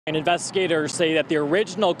And investigators say that the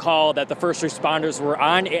original call that the first responders were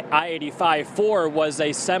on I-85 for was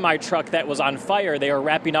a semi-truck that was on fire. They were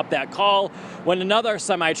wrapping up that call when another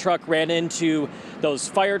semi-truck ran into those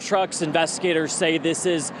fire trucks. Investigators say this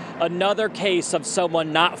is another case of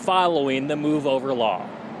someone not following the move over law.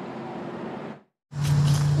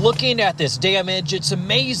 Looking at this damage, it's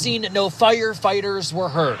amazing no firefighters were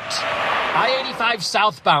hurt. I-85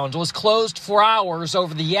 southbound was closed for hours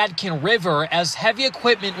over the Yadkin River as heavy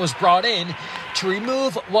equipment was brought in to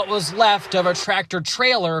remove what was left of a tractor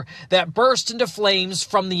trailer that burst into flames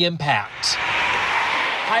from the impact.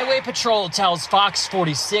 Highway Patrol tells Fox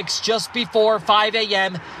 46 just before 5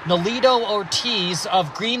 a.m., Nolito Ortiz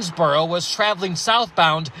of Greensboro was traveling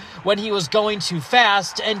southbound when he was going too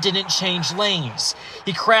fast and didn't change lanes.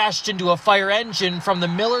 He crashed into a fire engine from the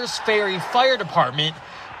Millers Ferry Fire Department,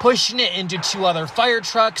 pushing it into two other fire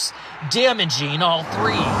trucks, damaging all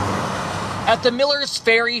three. At the Millers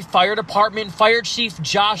Ferry Fire Department, Fire Chief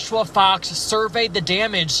Joshua Fox surveyed the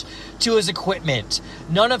damage to his equipment.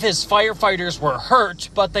 None of his firefighters were hurt,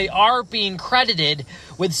 but they are being credited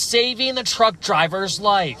with saving the truck driver's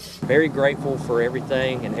life. Very grateful for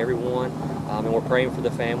everything and everyone, and we're praying for the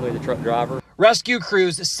family of the truck driver. Rescue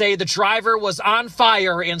crews say the driver was on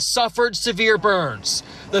fire and suffered severe burns.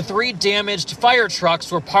 The three damaged fire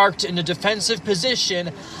trucks were parked in a defensive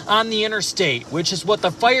position on the interstate, which is what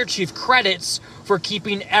the fire chief credits for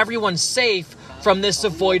keeping everyone safe from this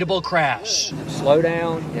avoidable crash. Slow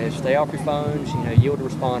down, stay off your phones, yield to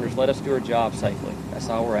responders, let us do our job safely. That's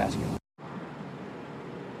all we're asking.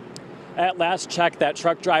 At last check, that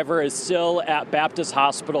truck driver is still at Baptist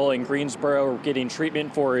Hospital in Greensboro getting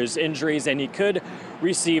treatment for his injuries, and he could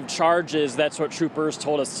receive charges. That's what troopers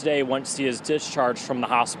told us today once he is discharged from the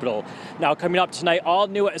hospital. Now, coming up tonight, all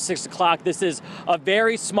new at 6 o'clock, this is a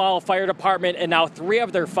very small fire department, and now 3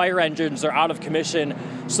 of their fire engines are out of commission,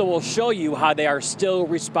 so we'll show you how they are still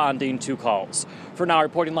responding to calls. For now,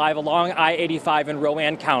 reporting live along I-85 in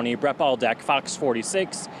Rowan County, Brett Baldeck, Fox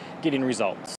 46, getting results.